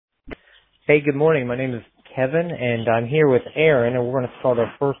Hey, good morning. My name is Kevin, and I'm here with Aaron, and we're going to start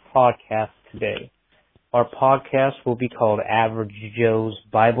our first podcast today. Our podcast will be called Average Joe's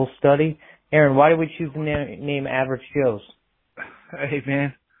Bible Study. Aaron, why did we choose the name Average Joe's? Hey,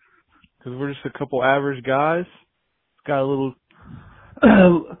 man, because we're just a couple average guys. It's got a little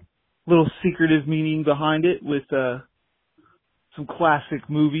little secretive meaning behind it with some classic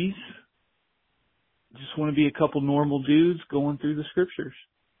movies. Just want to be a couple normal dudes going through the scriptures.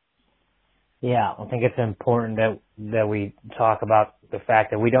 Yeah, I think it's important that we talk about the fact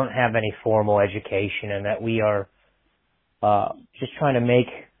that we don't have any formal education and that we are just trying to make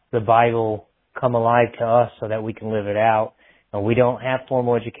the Bible come alive to us so that we can live it out. And we don't have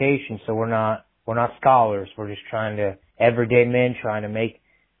formal education, so we're not scholars. We're just everyday men trying to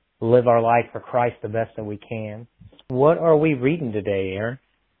live our life for Christ the best that we can. What are we reading today, Aaron?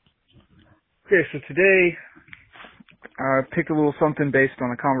 Okay, so today I picked a little something based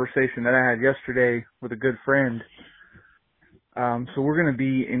on a conversation that I had yesterday with a good friend. So we're going to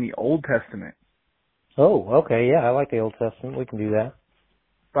be in the Old Testament. Oh, okay, yeah, I like the Old Testament. We can do that.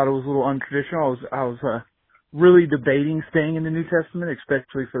 Thought it was a little untraditional. I was really debating staying in the New Testament,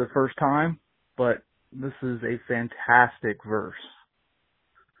 especially for the first time, but this is a fantastic verse.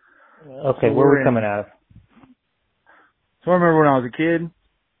 Okay, so where are we coming out of? So I remember when I was a kid,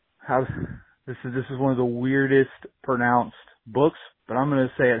 this is one of the weirdest pronounced books, but I'm going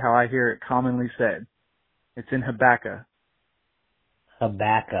to say it how I hear it commonly said. It's in Habakkuk.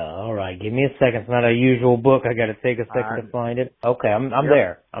 Habakkuk. All right, give me a second. It's not a usual book. I got to take a second to find it. Okay, I'm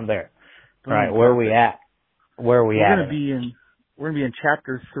there. I'm there. All right, where are we at? We're going to be in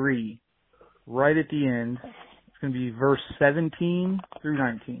chapter 3, right at the end. It's going to be verse 17 through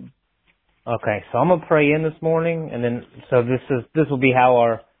 19. Okay, so I'm going to pray in this morning, and then so this will be how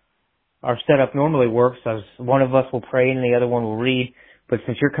our setup normally works. As one of us will pray and the other one will read. But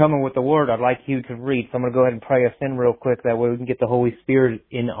since you're coming with the word, I'd like you to read. So I'm going to go ahead and pray us in real quick. That way we can get the Holy Spirit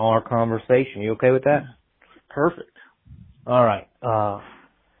in our conversation. You okay with that? Perfect. All right. Our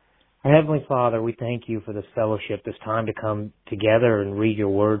Heavenly Father, we thank you for this fellowship, this time to come together and read your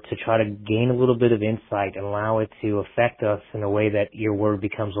word, to try to gain a little bit of insight and allow it to affect us in a way that your word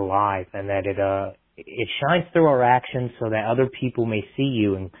becomes alive and that it shines through our actions so that other people may see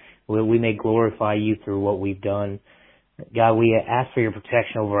you and we may glorify you through what we've done. God, we ask for your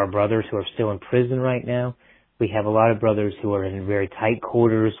protection over our brothers who are still in prison right now. We have a lot of brothers who are in very tight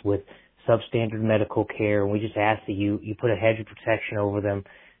quarters with substandard medical care, and we just ask that you put a hedge of protection over them,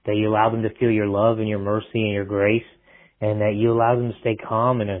 that you allow them to feel your love and your mercy and your grace, and that you allow them to stay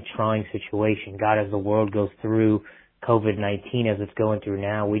calm in a trying situation. God, as the world goes through COVID-19 as it's going through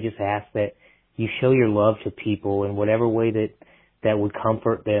now, we just ask that you show your love to people in whatever way that would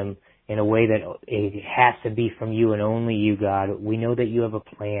comfort them, in a way that it has to be from you and only you, God. We know that you have a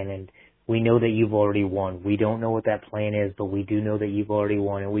plan, and we know that you've already won. We don't know what that plan is, but we do know that you've already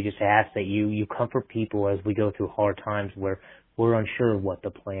won, and we just ask that you comfort people as we go through hard times where we're unsure of what the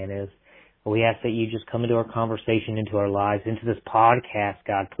plan is. We ask that you just come into our conversation, into our lives, into this podcast,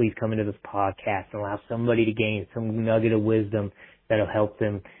 God. Please come into this podcast and allow somebody to gain some nugget of wisdom that'll help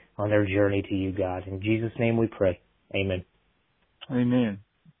them on their journey to you, God. In Jesus' name we pray. Amen. Amen.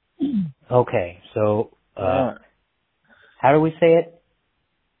 Okay, so how do we say it?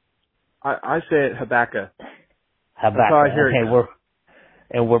 I say it Habakkuk. Habakkuk.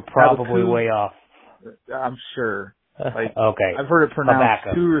 Okay, we're probably way off. I'm sure. Okay. I've heard it pronounced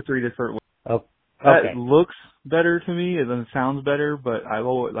Habakkuk. 2 or 3 different ways. Okay. That looks better to me, and then it sounds better, but I've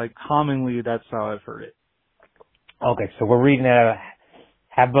always, commonly that's how I've heard it. Okay, so we're reading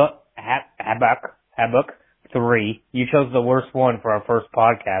Habakkuk 3. You chose the worst one for our first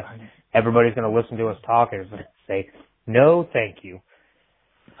podcast. Everybody's going to listen to us talk and say, no, thank you.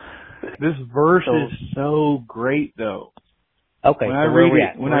 This verse is so great, though. Okay, when I read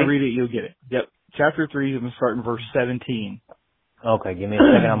it, you'll get it. Yep. Chapter 3, I'm going to start in verse 17. Okay, give me a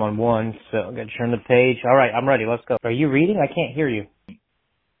second. I'm on 1, so I'm going to turn the page. All right, I'm ready. Let's go. Are you reading? I can't hear you.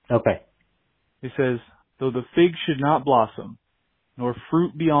 Okay. It says, though the fig should not blossom, nor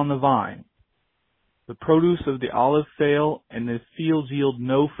fruit be on the vine, the produce of the olive fail, and the fields yield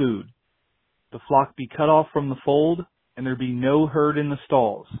no food, the flock be cut off from the fold, and there be no herd in the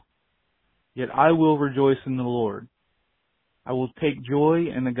stalls. Yet I will rejoice in the Lord. I will take joy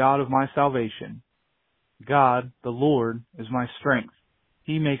in the God of my salvation. God, the Lord, is my strength.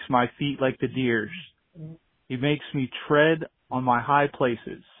 He makes my feet like the deer's. He makes me tread on my high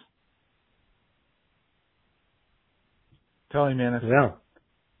places. Tell me, man, that's a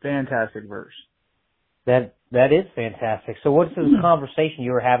fantastic verse. That is fantastic. So what's this conversation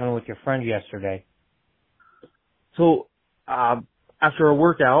you were having with your friend yesterday? So, after a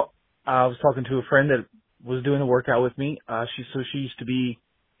workout, I was talking to a friend that was doing the workout with me. She used to be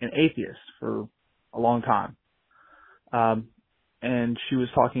an atheist for a long time. And she was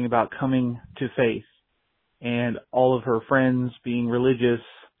talking about coming to faith and all of her friends being religious.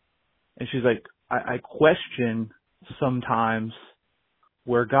 And she's like, I question sometimes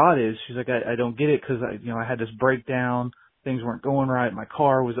where God is. She's like, I don't get it because I had this breakdown. Things weren't going right. My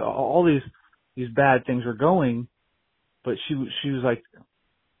car was, all these bad things were going. But she was like,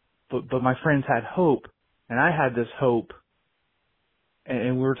 but my friends had hope and I had this hope.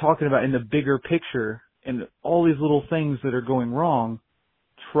 And we were talking about in the bigger picture and all these little things that are going wrong,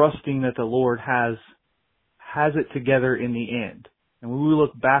 trusting that the Lord has it together in the end. And when we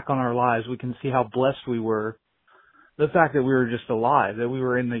look back on our lives, we can see how blessed we were. The fact that we were just alive, that we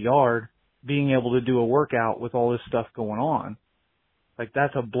were in the yard, being able to do a workout with all this stuff going on. Like,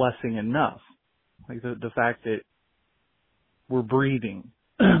 that's a blessing enough. Like, the fact that we're breathing.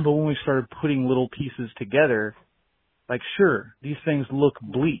 But when we started putting little pieces together, like, sure, these things look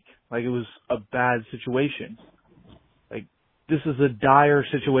bleak. Like, it was a bad situation. Like, this is a dire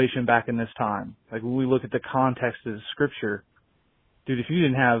situation back in this time. Like, when we look at the context of the scripture, dude, if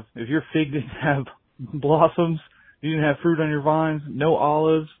your fig didn't have blossoms, you didn't have fruit on your vines, no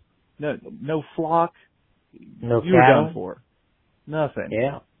olives, no flock, No you were cattle. done for. Nothing.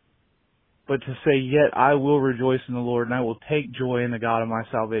 Yeah. But to say, yet I will rejoice in the Lord, and I will take joy in the God of my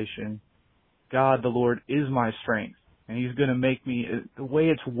salvation. God, the Lord, is my strength. And He's going to make me, the way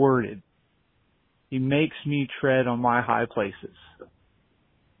it's worded, He makes me tread on my high places.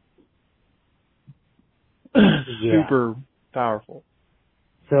 Yeah. Super powerful.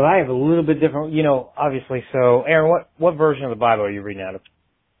 So I have a little bit different, obviously. So, Aaron, what version of the Bible are you reading out of?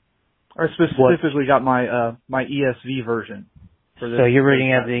 I specifically got my my ESV version for this. So you're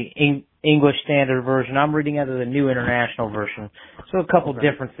reading out of the English Standard Version. I'm reading out of the New International Version. So a couple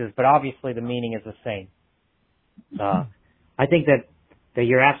differences, but obviously the meaning is the same. I think that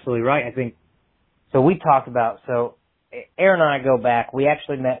you're absolutely right. I think, so we talked about, so Aaron and I go back, we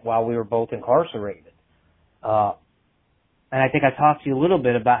actually met while we were both incarcerated. And I think I talked to you a little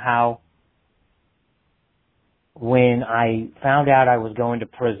bit about how when I found out I was going to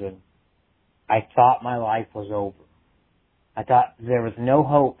prison, I thought my life was over. I thought there was no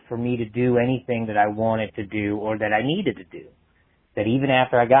hope for me to do anything that I wanted to do or that I needed to do. That even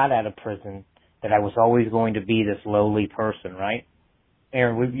after I got out of prison, that I was always going to be this lowly person, right?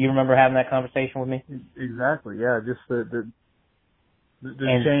 Aaron, you remember having that conversation with me? Exactly, yeah. Just the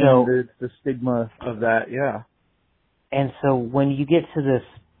and shame, so, the stigma of that, yeah. And so when you get to this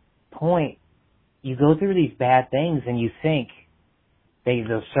point, you go through these bad things and you think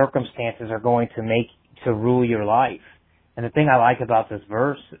those circumstances are going to rule your life. And the thing I like about this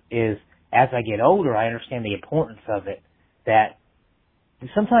verse is, as I get older, I understand the importance of it, that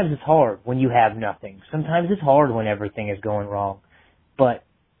sometimes it's hard when you have nothing. Sometimes it's hard when everything is going wrong. But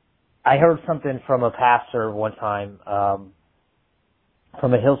I heard something from a pastor one time,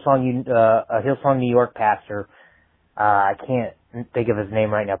 from a Hillsong, New York pastor. I can't think of his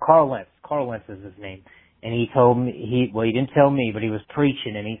name right now. Carl Lentz. Carl Lentz is his name. And he told me, he didn't tell me, but he was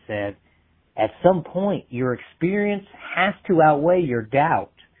preaching and he said, at some point, your experience has to outweigh your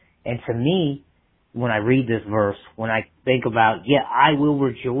doubt. And to me, when I read this verse, when I think about, I will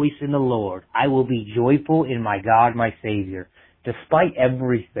rejoice in the Lord. I will be joyful in my God, my Savior. Despite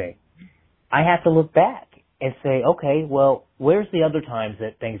everything, I have to look back and say, okay, well, where's the other times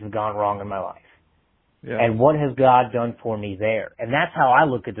that things have gone wrong in my life? Yeah. And what has God done for me there? And that's how I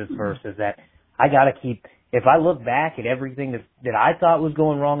look at this verse, is that I gotta if I look back at everything that I thought was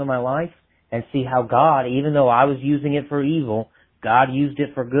going wrong in my life and see how God, even though I was using it for evil, God used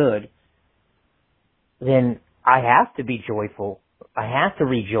it for good, then I have to be joyful. I have to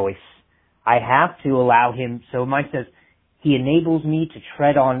rejoice. I have to allow Him. So mine says, He enables me to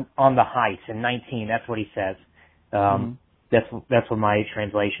tread on the heights. In 19, that's what He says. That's what my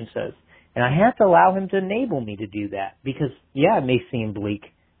translation says. And I have to allow Him to enable me to do that because, it may seem bleak,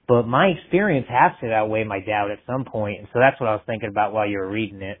 but my experience has to outweigh my doubt at some point. And so that's what I was thinking about while you were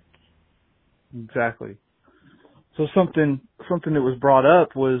reading it. Exactly. So something that was brought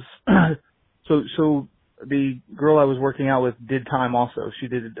up was, so the girl I was working out with did time also. She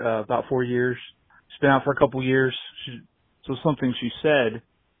did about 4 years. She's been out for a couple years. So something she said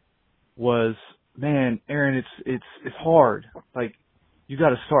was, man, Aaron, it's hard. Like, you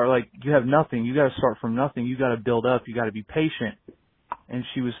got to start, like, you have nothing. You got to start from nothing. You got to build up. You got to be patient. And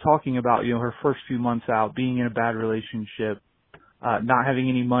she was talking about, her first few months out, being in a bad relationship, not having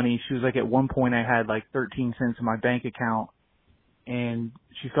any money. She was like, at one point I had like 13 cents in my bank account, and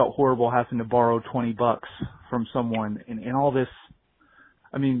she felt horrible having to borrow $20 from someone and all this.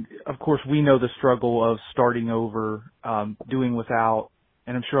 I mean, of course, we know the struggle of starting over, doing without,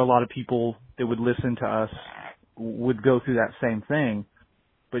 and I'm sure a lot of people that would listen to us would go through that same thing.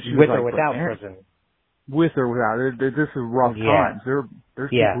 But she was With like, or but without Aaron, prison. with or without, this is rough Yeah. times.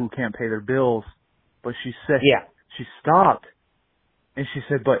 There's Yeah. people who can't pay their bills. But she said, Yeah. she stopped, and she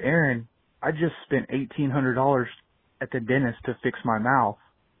said, but Aaron, I just spent $1,800 at the dentist to fix my mouth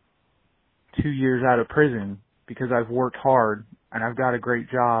 2 years out of prison because I've worked hard and I've got a great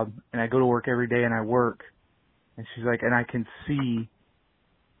job and I go to work every day and I work. And she's like, and I can see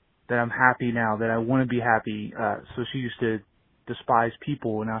that I'm happy now, that I want to be happy. So she used to despise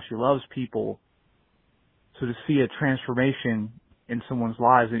people and now she loves people. So to see a transformation in someone's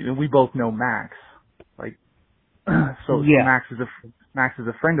lives, and we both know Max, like, so Yeah. Max is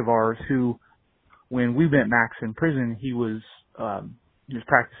a friend of ours who, when we met Max in prison, he was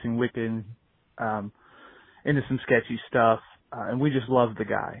practicing Wiccan, into some sketchy stuff, and we just loved the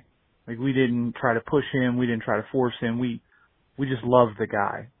guy. Like, we didn't try to push him, we didn't try to force him, we just loved the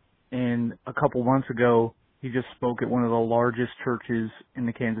guy. And a couple months ago, he just spoke at one of the largest churches in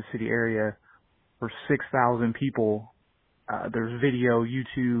the Kansas City area for 6,000 people. There's video,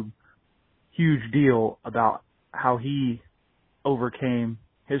 YouTube, huge deal about how he overcame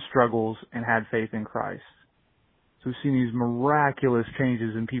his struggles and had faith in Christ. So we've seen these miraculous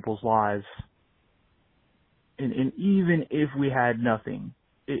changes in people's lives. And even if we had nothing,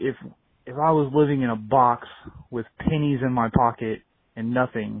 if I was living in a box with pennies in my pocket and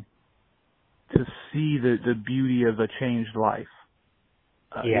nothing, to see the beauty of a changed life,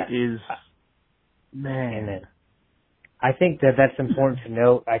 Yeah. it is, man. Amen. I think that that's important to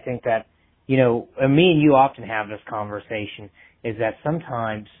note. I think that, you know, me and you often have this conversation, is that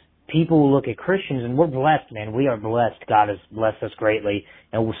sometimes people look at Christians, and we're blessed, man. We are blessed. God has blessed us greatly.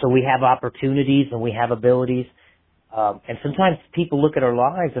 And so we have opportunities and we have abilities. And sometimes people look at our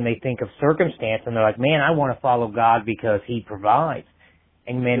lives and they think of circumstance and they're like, man, I want to follow God because He provides.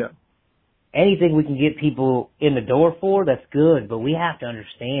 And man, anything we can get people in the door for, that's good. But we have to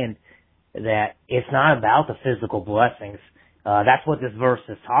understand that it's not about the physical blessings. That's what this verse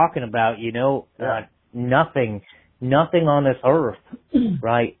is talking about, you know. Nothing on this earth,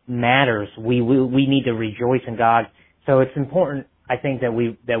 right, matters. We need to rejoice in God. So it's important, I think, that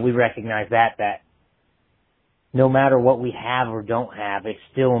we recognize that no matter what we have or don't have, it's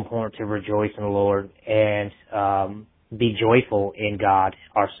still important to rejoice in the Lord and be joyful in God,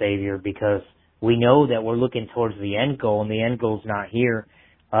 our Savior, because we know that we're looking towards the end goal, and the end goal's not here.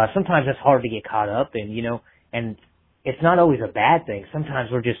 Sometimes it's hard to get caught up in, you know, and it's not always a bad thing. Sometimes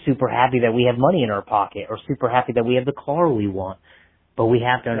we're just super happy that we have money in our pocket, or super happy that we have the car we want. But we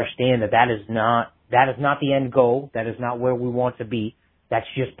have to understand that is not the end goal. That is not where we want to be. That's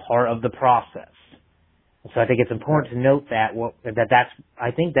just part of the process. So I think it's important to note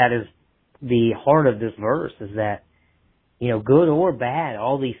I think that is the heart of this verse, is that, you know, good or bad,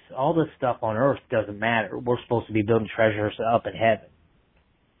 all this stuff on earth doesn't matter. We're supposed to be building treasures up in heaven.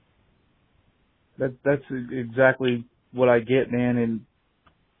 That's exactly what I get, man. And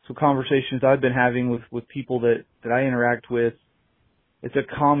so conversations I've been having with people that I interact with, it's a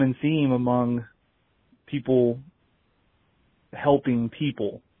common theme among people helping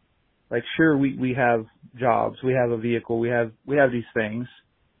people. Like, sure, we have jobs, we have a vehicle, we have these things,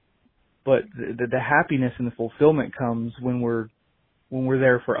 but the happiness and the fulfillment comes when we're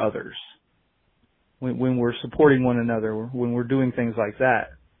there for others, when we're supporting one another, when we're doing things like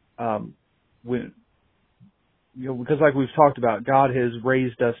that. When, you know, because like we've talked about, God has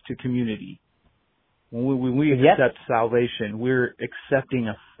raised us to community. When we accept salvation, we're accepting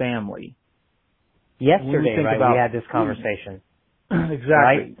a family. Yesterday, we had this conversation. Exactly.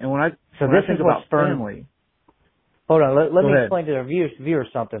 Right? And when I this think is what about spurred family. Hold on, let me ahead. explain to the viewers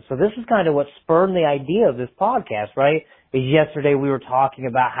something. So this is kind of what spurred the idea of this podcast, right? Is yesterday we were talking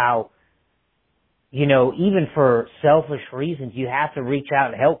about how, you know, even for selfish reasons, you have to reach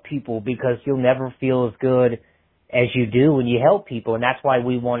out and help people, because you'll never feel as good as you do when you help people. And that's why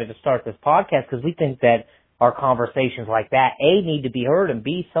we wanted to start this podcast, because we think that our conversations like that, A, need to be heard, and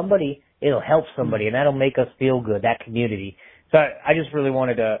B, it'll help somebody, and that'll make us feel good, that community. So I just really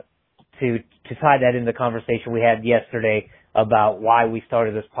wanted to tie that into the conversation we had yesterday about why we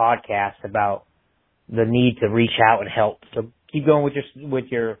started this podcast, about the need to reach out and help. So keep going with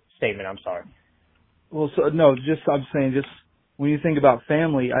your statement. I'm sorry. Well, I'm saying, just when you think about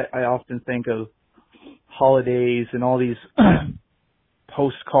family, I often think of holidays and all these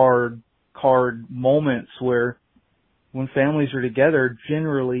card moments where, when families are together,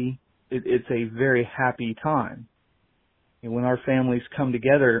 generally it's a very happy time. And when our families come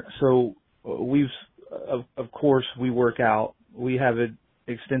together, so of course we work out. We have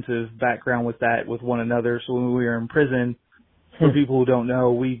extensive background with that with one another. So when we were in prison, for people who don't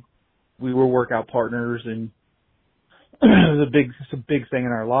know, we were workout partners, and it's a big thing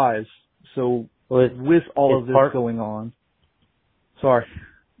in our lives. So with all of this going on, sorry.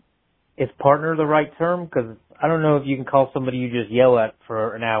 Is partner the right term? Because I don't know if you can call somebody you just yell at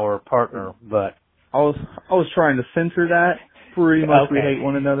for an hour a partner, but I was trying to censor that. Pretty much, okay. We hate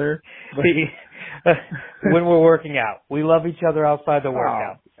one another. When we're working out, we love each other outside the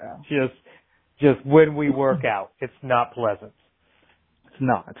workout. Oh, yeah. Just when we work out, it's not pleasant. It's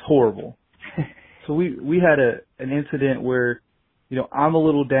not. It's horrible. So we had an incident where, I'm a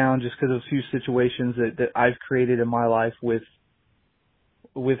little down just because of a few situations that I've created in my life with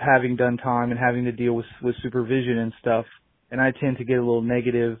having done time and having to deal with supervision and stuff. And I tend to get a little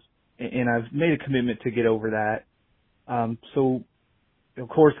negative, and I've made a commitment to get over that. So of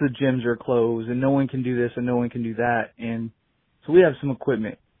course the gyms are closed and no one can do this and no one can do that. And so we have some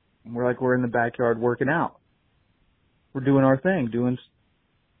equipment, and we're in the backyard working out. We're doing our thing, doing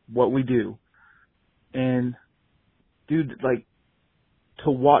what we do. And dude,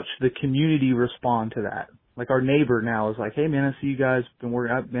 to watch the community respond to that. Our neighbor now is like, hey man, I see you guys been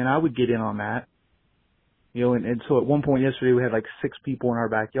working out. Man, I would get in on that. And so at one point yesterday we had 6 people in our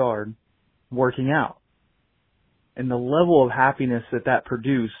backyard working out. And the level of happiness that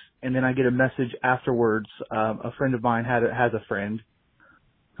produced, and then I get a message afterwards, a friend of mine has a friend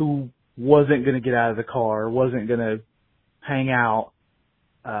who wasn't going to get out of the car, wasn't going to hang out.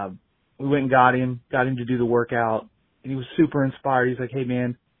 We went and got him to do the workout, and he was super inspired. He's like, hey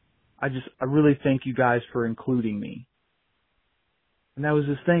man, I really thank you guys for including me. And that was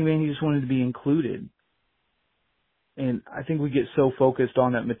his thing, man. He just wanted to be included. And I think we get so focused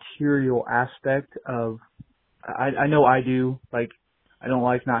on that material aspect of, I know I do, I don't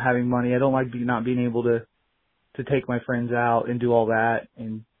like not having money. I don't like not being able to take my friends out and do all that.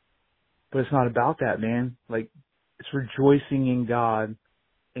 But it's not about that, man. It's rejoicing in God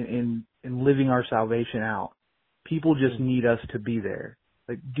and living our salvation out. People just need us to be there.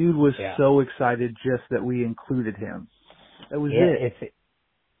 Dude was so excited just that we included him. That was it.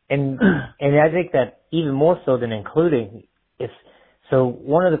 And I think that even more so than including, so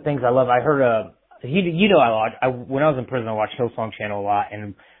one of the things I love, I heard when I was in prison, I watched Hillsong Channel a lot,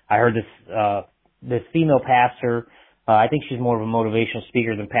 and I heard this female pastor. I think she's more of a motivational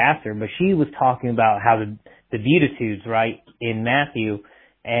speaker than pastor, but she was talking about how the Beatitudes, right, in Matthew,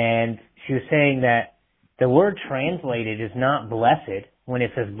 and she was saying that the word translated is not blessed when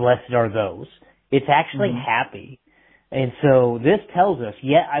it says blessed are those. It's actually happy. And so this tells us,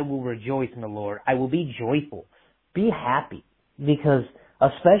 yet I will rejoice in the Lord. I will be joyful. Be happy. Because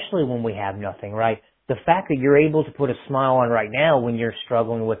especially when we have nothing, right? The fact that you're able to put a smile on right now when you're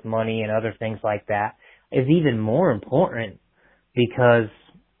struggling with money and other things like that is even more important because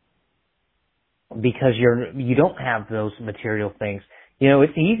you don't have those material things.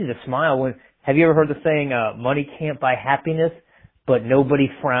 It's easy to smile have you ever heard the saying, money can't buy happiness, but nobody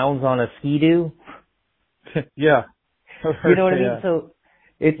frowns on a Ski-Doo? Yeah. You know what I mean? So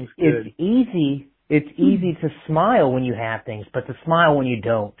it's easy to smile when you have things, but to smile when you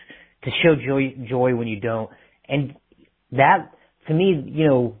don't, to show joy when you don't. And that, to me,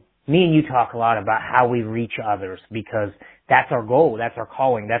 me and you talk a lot about how we reach others because that's our goal, that's our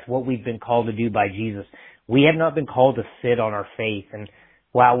calling, that's what we've been called to do by Jesus. We have not been called to sit on our faith, and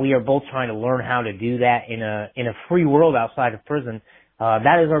while we are both trying to learn how to do that in a free world outside of prison,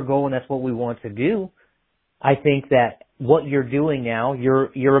 that is our goal and that's what we want to do. I think that what you're doing now,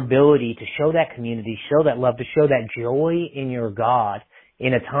 your ability to show that community, show that love, to show that joy in your God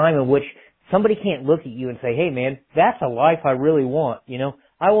in a time in which somebody can't look at you and say, hey man, that's a life I really want.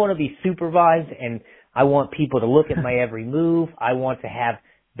 I want to be supervised and I want people to look at my every move. I want to have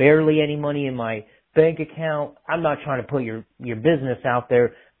barely any money in my bank account. I'm not trying to put your business out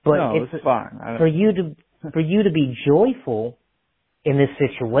there, but it's fine. For you to be joyful in this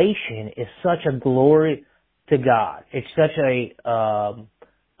situation is such a glory to God. It's such a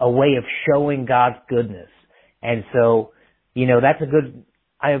way of showing God's goodness. And so, that's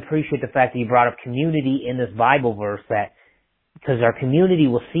I appreciate the fact that you brought up community in this Bible verse, that because our community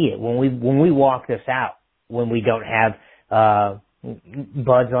will see it when we walk this out, when we don't have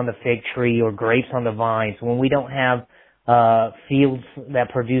buds on the fig tree or grapes on the vines, when we don't have fields that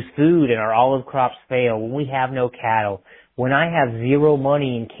produce food and our olive crops fail, when we have no cattle, when I have zero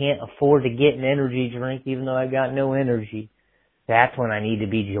money and can't afford to get an energy drink even though I got no energy, that's when I need to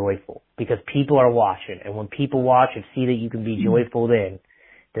be joyful because people are watching. And when people watch and see that you can be joyful then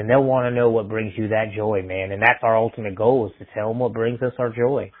they'll want to know what brings you that joy, man. And that's our ultimate goal, is to tell them what brings us our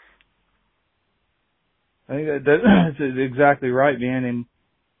joy. I think that's exactly right, man. And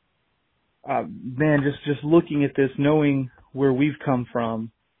man, just looking at this, knowing where we've come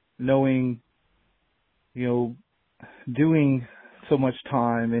from, knowing, doing so much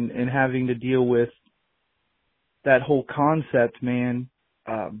time and having to deal with that whole concept, man,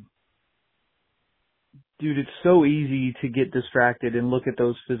 dude, it's so easy to get distracted and look at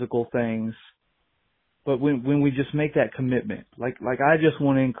those physical things. But when we just make that commitment, like I just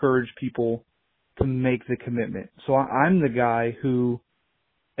want to encourage people to make the commitment. So I'm the guy who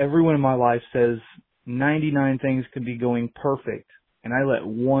everyone in my life says 99 things could be going perfect, and I let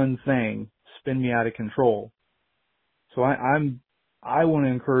one thing spin me out of control. So I want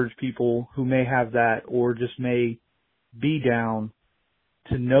to encourage people who may have that or just may be down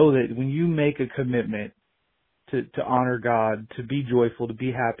to know that when you make a commitment to honor God, to be joyful, to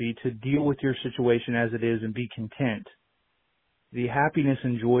be happy, to deal with your situation as it is and be content, the happiness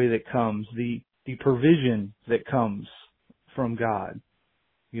and joy that comes, the provision that comes from God,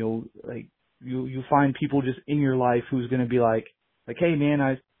 you find people just in your life who's going to be like, hey man,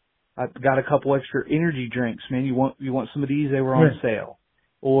 I've got a couple extra energy drinks, man. You want some of these? They were on sale.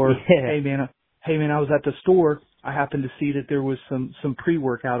 Or hey man, I was at the store. I happened to see that there was some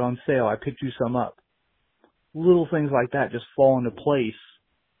pre-workout on sale. I picked you some up. Little things like that just fall into place.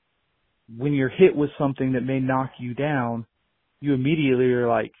 When you're hit with something that may knock you down, you immediately are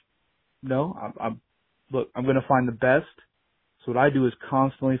like, no, I'm going to find the best. So what I do is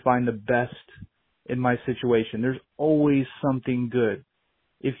constantly find the best in my situation. There's always something good.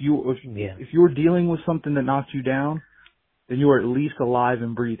 If you're dealing with something that knocked you down, then you are at least alive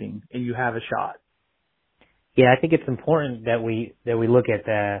and breathing, and you have a shot. Yeah, I think it's important that we look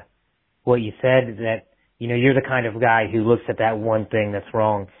at what you said, that you're the kind of guy who looks at that one thing that's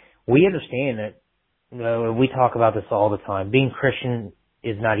wrong. We understand that. We talk about this all the time. Being Christian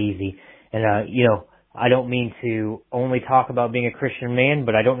is not easy, and I don't mean to only talk about being a Christian man,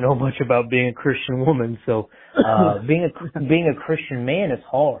 but I don't know much about being a Christian woman. So being a Christian man is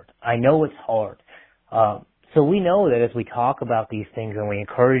hard. I know it's hard. So we know that as we talk about these things and we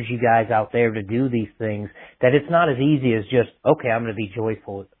encourage you guys out there to do these things, that it's not as easy as just, okay, I'm going to be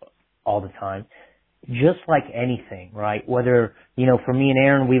joyful all the time. Just like anything, right? Whether, for me and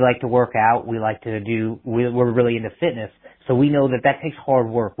Aaron, we like to work out, we're really into fitness. So we know that takes hard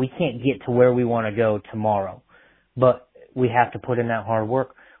work. We can't get to where we want to go tomorrow, but we have to put in that hard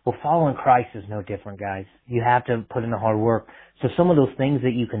work. Well, following Christ is no different, guys. You have to put in the hard work. So some of those things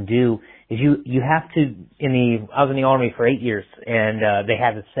that you can do is you have to, I was in the Army for 8 years, and they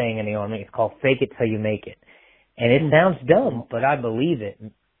have this saying in the Army, it's called fake it till you make it. And it sounds dumb, but I believe it.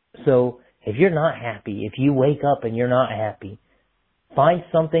 So if you're not happy, if you wake up and you're not happy, find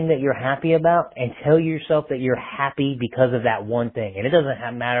something that you're happy about and tell yourself that you're happy because of that one thing. And it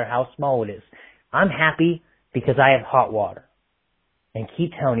doesn't matter how small it is. I'm happy because I have hot water. And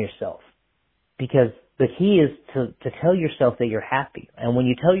keep telling yourself. Because the key is to tell yourself that you're happy. And when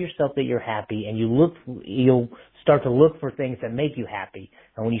you tell yourself that you're happy and you'll start to look for things that make you happy.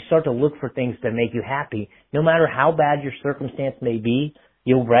 And when you start to look for things that make you happy, no matter how bad your circumstance may be,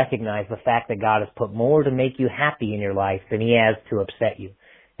 you'll recognize the fact that God has put more to make you happy in your life than He has to upset you.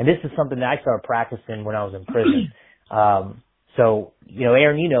 And this is something that I started practicing when I was in prison. So,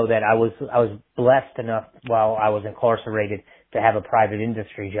 Aaron, you know that I was blessed enough while I was incarcerated to have a private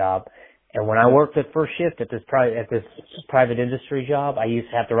industry job. And when I worked at first shift at this private industry job, I used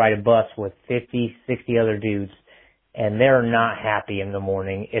to have to ride a bus with 50, 60 other dudes. And they're not happy in the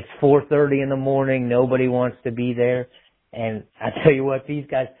morning. It's 4:30 in the morning. Nobody wants to be there. And I tell you what, these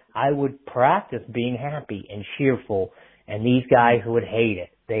guys, I would practice being happy and cheerful. And these guys would hate it.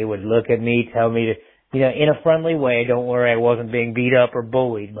 They would look at me, tell me to, in a friendly way, don't worry, I wasn't being beat up or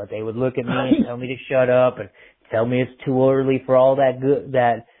bullied, but they would look at me and tell me to shut up and tell me it's too early for all that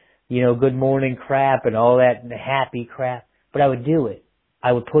good morning crap and all that happy crap. But I would do it.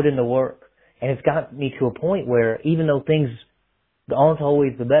 I would put in the work. And it's got me to a point where even though things aren't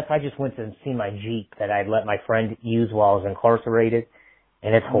always the best, I just went to see my Jeep that I'd let my friend use while I was incarcerated.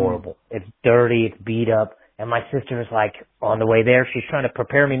 And it's horrible. It's dirty. It's beat up. And my sister is like on the way there. She's trying to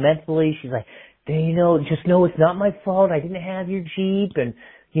prepare me mentally. She's like, just know it's not my fault. I didn't have your Jeep and,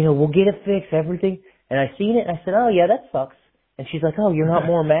 we'll get it fixed, everything. And I seen it and I said, oh yeah, that sucks. And she's like, oh, you're not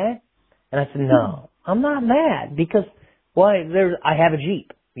more mad? And I said, no, I'm not mad because I have a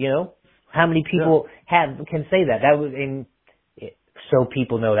Jeep, How many people can say that? That was so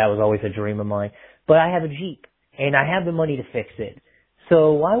people know that was always a dream of mine. But I have a Jeep and I have the money to fix it.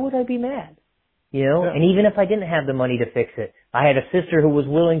 So why would I be mad? And even if I didn't have the money to fix it, I had a sister who was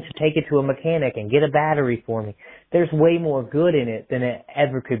willing to take it to a mechanic and get a battery for me. There's way more good in it than it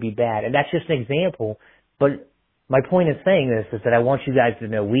ever could be bad. And that's just an example. But my point in saying this is that I want you guys to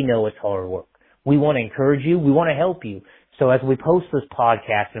know we know it's hard work. We want to encourage you. We want to help you. So as we post this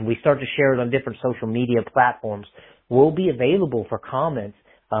podcast and we start to share it on different social media platforms, we'll be available for comments.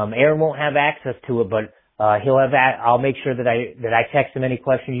 Aaron won't have access to it, but I'll make sure that I text him any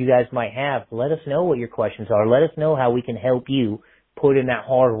questions you guys might have. Let us know what your questions are. Let us know how we can help you put in that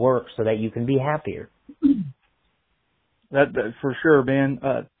hard work so that you can be happier. That for sure, man.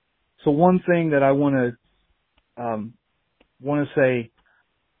 So one thing that I want to say,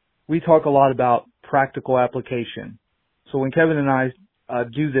 we talk a lot about practical application. So when Kevin and I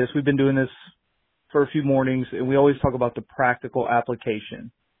do this, we've been doing this for a few mornings, and we always talk about the practical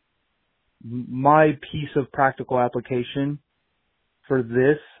application. My piece of practical application for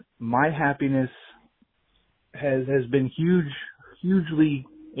this, my happiness has been hugely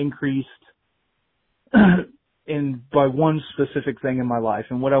increased by one specific thing in my life.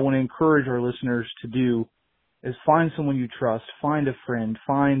 And what I want to encourage our listeners to do is find someone you trust, find a friend,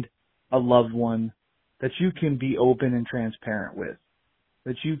 find a loved one that you can be open and transparent with,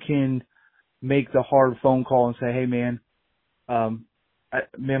 that you can make the hard phone call and say, hey man,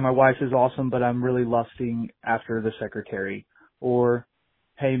 my wife is awesome, but I'm really lusting after the secretary. Or,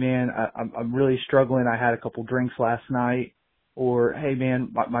 hey man, I'm really struggling. I had a couple drinks last night. Or, hey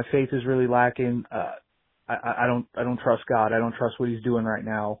man, my faith is really lacking. I don't trust God. I don't trust what he's doing right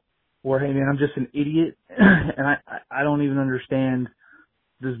now. Or, hey man, I'm just an idiot and I don't even understand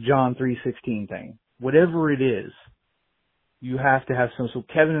this John 3:16 thing. Whatever it is, you have to have some. So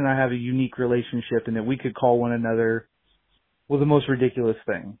Kevin and I have a unique relationship in that we could call one another with the most ridiculous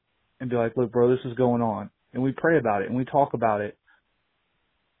thing and be like, look, bro, this is going on. And we pray about it and we talk about it.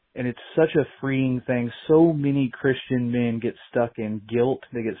 And it's such a freeing thing. So many Christian men get stuck in guilt.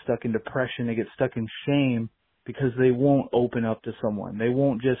 They get stuck in depression. They get stuck in shame because they won't open up to someone. They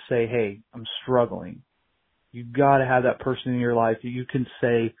won't just say, hey, I'm struggling. You got to have that person in your life that you can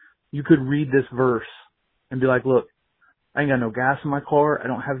say, you could read this verse and be like, look, I ain't got no gas in my car. I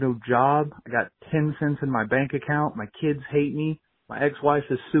don't have no job. I got 10 cents in my bank account. My kids hate me. My ex-wife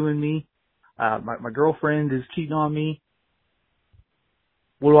is suing me. My girlfriend is cheating on me.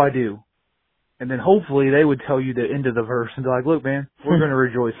 What do I do? And then hopefully they would tell you the end of the verse and be like, look, man, we're going to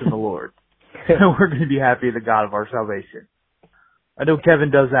rejoice in the Lord. We're going to be happy in the God of our salvation. I know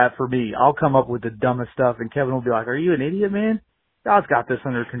Kevin does that for me. I'll come up with the dumbest stuff and Kevin will be like, are you an idiot, man? God's got this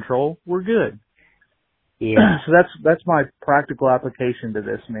under control. We're good. Yeah. So that's my practical application to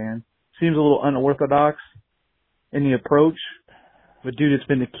this, man. Seems a little unorthodox in the approach, but dude, it's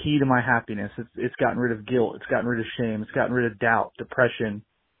been the key to my happiness. It's gotten rid of guilt. It's gotten rid of shame. It's gotten rid of doubt, depression.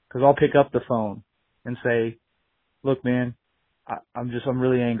 Cause I'll pick up the phone and say, look, man, I'm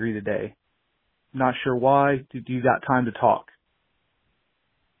really angry today. Not sure why. Do you got time to talk?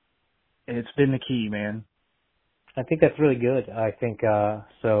 And it's been the key, man. I think that's really good. I think,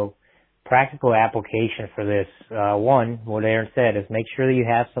 so practical application for this, one, what Aaron said is make sure that you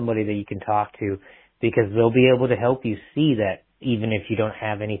have somebody that you can talk to because they'll be able to help you see that even if you don't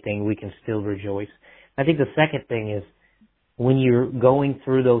have anything, we can still rejoice. I think the second thing is when you're going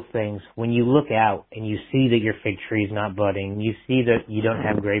through those things, when you look out and you see that your fig tree is not budding, you see that you don't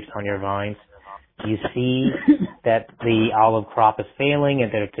have grapes on your vines, you see that the olive crop is failing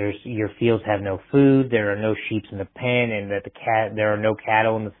and that your fields have no food, there are no sheep in the pen, and that there are no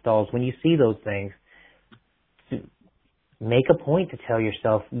cattle in the stalls. When you see those things, make a point to tell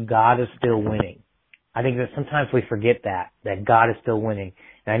yourself God is still winning. I think that sometimes we forget that God is still winning.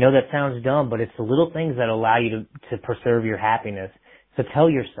 And I know that sounds dumb, but it's the little things that allow you to preserve your happiness. So tell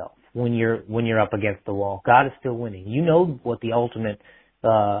yourself when you're up against the wall, God is still winning. You know what the ultimate,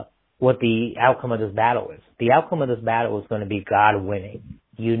 what the outcome of this battle is. The outcome of this battle is going to be God winning.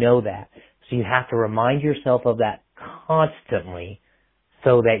 You know that. So you have to remind yourself of that constantly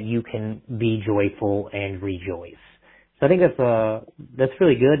so that you can be joyful and rejoice. So I think that's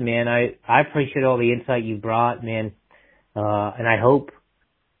really good, man. I appreciate all the insight you brought, man. And I hope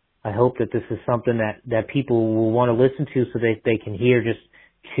that this is something that people will want to listen to so that they can hear just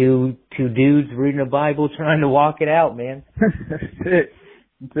two dudes reading the Bible trying to walk it out, man.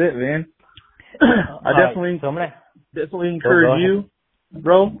 That's it, man. I definitely encourage you,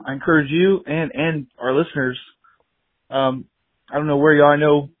 bro. I encourage you and our listeners. I don't know where you are. I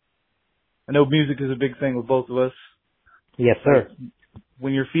know music is a big thing with both of us. Yes, sir.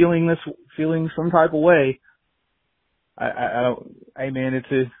 When you're feeling some type of way, hey man,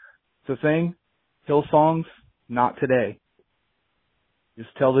 it's a thing. Hillsongs, not today. Just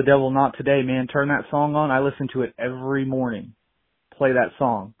tell the devil not today, man. Turn that song on. I listen to it every morning. Play that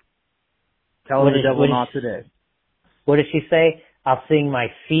song. Tell the devil not today. What did she say? I'll sing my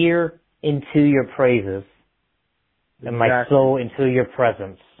fear into your praises. and my soul into your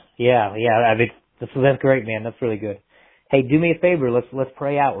presence. Yeah. I mean, that's great, man. That's really good. Hey, do me a favor. Let's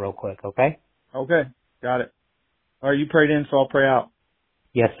pray out real quick, okay? Okay, got it. All right, you prayed in, so I'll pray out.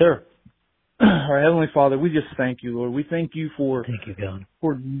 Yes, sir. Our Heavenly Father, we just thank you, Lord. We thank you for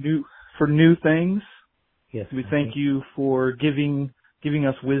new things. Yes. We thank you for giving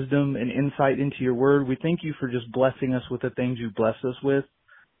us wisdom and insight into your word. We thank you for just blessing us with the things you blessed us with.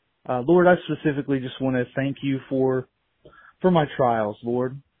 Lord, I specifically just want to thank you for my trials,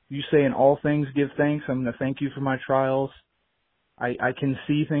 Lord. You say in all things give thanks. I'm going to thank you for my trials. I can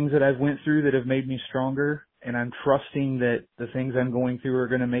see things that I've went through that have made me stronger, and I'm trusting that the things I'm going through are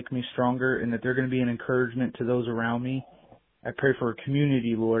going to make me stronger and that they're going to be an encouragement to those around me. I pray for a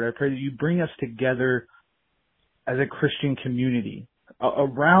community, Lord. I pray that you bring us together as a Christian community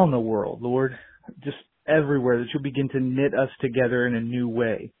around the world, Lord, just everywhere, that you'll begin to knit us together in a new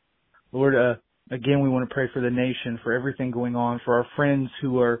way. Lord, again, we want to pray for the nation, for everything going on, for our friends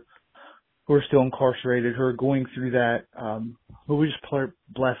who are still incarcerated, who are going through that. Lord, we just pray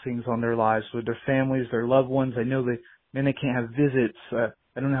blessings on their lives, with their families, their loved ones. I know they can't have visits. I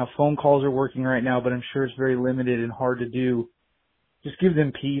don't know how phone calls are working right now, but I'm sure it's very limited and hard to do. Just give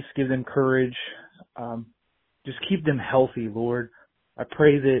them peace, give them courage. Just keep them healthy, Lord. I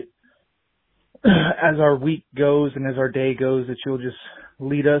pray that as our week goes and as our day goes, that you'll just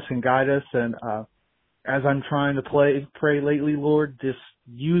lead us and guide us. And as I'm trying to pray lately, Lord, just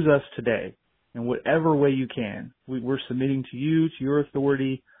use us today in whatever way you can. We're submitting to you, to your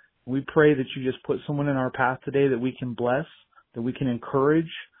authority. We pray that you just put someone in our path today that we can bless, that we can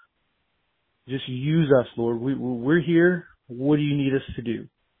encourage. Just use us, Lord. We're here. What do you need us to do?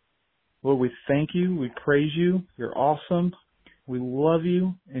 Lord, we thank you. We praise you. You're awesome. We love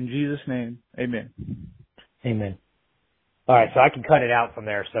you. In Jesus' name, amen. Amen. All right, so I can cut it out from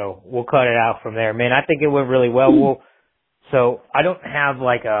there. So we'll cut it out from there. Man, I think it went really well. So I don't have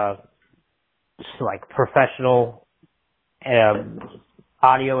like a professional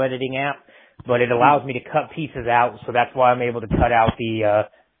audio editing app, but it allows me to cut pieces out. So that's why I'm able to cut out the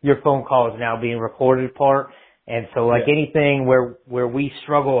your phone call is now being recorded part. And so anything where we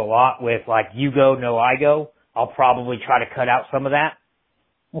struggle a lot with, like you go, no I go, I'll probably try to cut out some of that.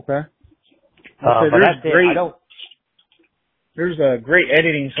 Okay. But that's it. There's a great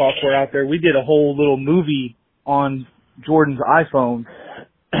editing software out there. We did a whole little movie on Jordan's iPhone,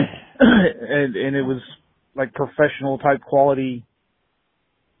 and it was like professional type quality.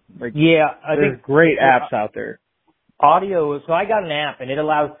 Like, I think great apps out there. Audio. So I got an app, and it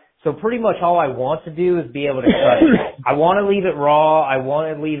allows. So pretty much all I want to do is be able to cut. I want to leave it raw. I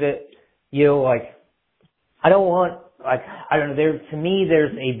want to leave it, I don't want, I don't know, to me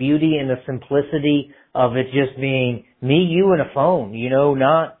there's a beauty in the simplicity of it just being me, you, and a phone,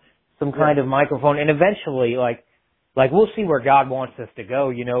 not some kind of microphone. And eventually, we'll see where God wants us to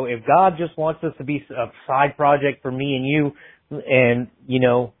go, If God just wants us to be a side project for me and you and,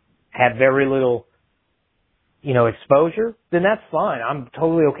 have very little, exposure, then that's fine. I'm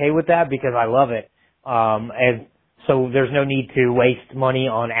totally okay with that because I love it. And so there's no need to waste money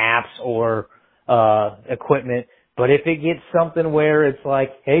on apps or equipment. But if it gets something where it's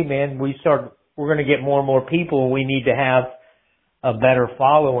like, hey man, we're going to get more and more people and we need to have a better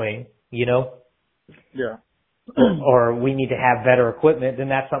following, Yeah. or we need to have better equipment, then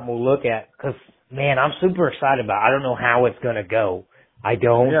that's something we'll look at. Cause man, I'm super excited about it. I don't know how it's going to go. I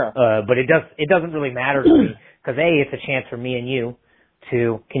don't, but it doesn't really matter to me. Cause A, it's a chance for me and you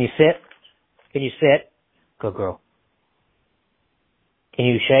to, can you sit? Can you sit? Good girl. Can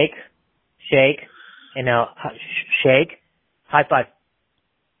you shake? Shake. And now, shake. High five.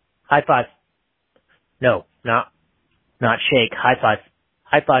 High five. No, not shake. High five.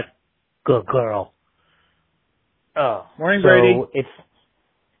 High five. Good girl. Oh. Morning, Brady.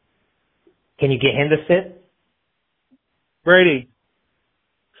 Can you get him to sit? Brady.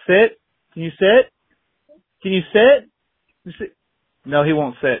 Sit. Can you sit? Can you sit? No, he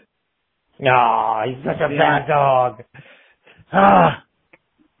won't sit. Ah, he's such a bad dog. Ah.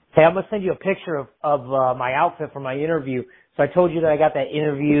 Hey, I'm gonna send you a picture of my outfit for my interview. So I told you that I got that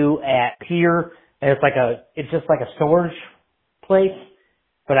interview at Pier, and it's just like a storage place.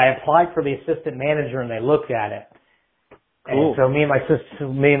 But I applied for the assistant manager, and they looked at it. Cool. And so me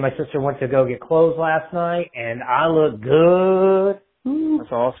and my sister went to go get clothes last night, and I look good.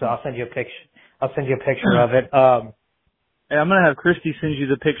 That's awesome. So I'll send you a picture of it. Hey, I'm gonna have Christy send you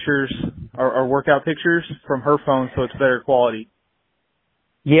the pictures, our workout pictures from her phone, so it's better quality.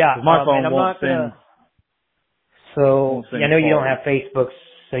 Yeah, my phone won't send. So I know you don't have Facebook,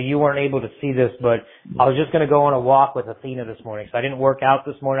 so you weren't able to see this, but I was just going to go on a walk with Athena this morning. So I didn't work out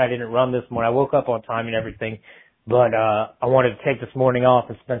this morning. I didn't run this morning. I woke up on time and everything. But I wanted to take this morning off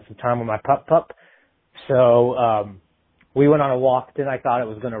and spend some time with my pup. So we went on a walk. Then I thought it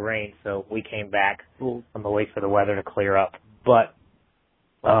was going to rain, so we came back. Cool. I'm going to wait for the weather to clear up. But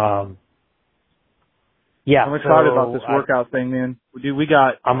yeah, I'm excited about this workout thing, man. Dude, we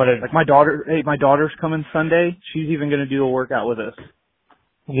got like my daughter's coming Sunday. She's even going to do a workout with us.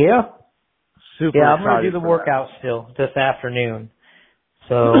 Yeah. Super Yeah, I'm excited going to do the for workout still this afternoon.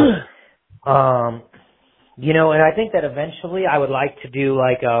 So, you know, and I think that eventually I would like to do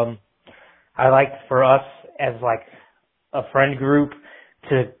like, I like for us as like a friend group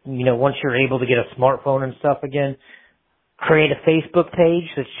to, you know, once you're able to get a smartphone and stuff again, create a Facebook page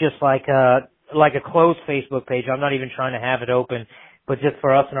that's just like a closed Facebook page. I'm not even trying to have it open, but just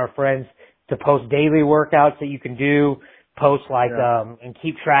for us and our friends to post daily workouts that you can do, post like, and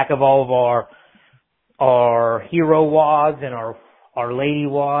keep track of all of our hero wads and our lady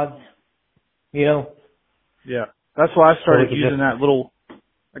wads, you know? Yeah. That's why I started using I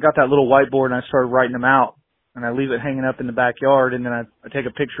got that little whiteboard and I started writing them out and I leave it hanging up in the backyard and then I take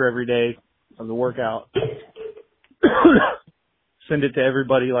a picture every day of the workout. Send it to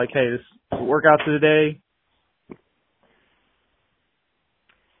everybody like, hey, this is the workout of the day.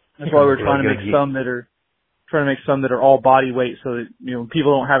 That's why we're trying to make some that are all body weight so that, you know,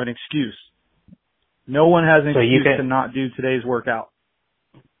 people don't have an excuse. No one has an excuse to not do today's workout.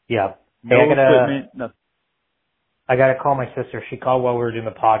 Yeah. No equipment, nothing. I got to call my sister. She called while we were doing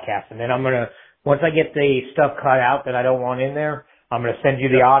the podcast. And then once I get the stuff cut out that I don't want in there, I'm going to send you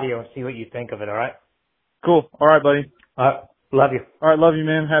the audio and see what you think of it, all right? Cool. All right, buddy. Love you. All right, love you,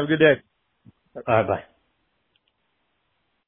 man. Have a good day. All right, bye.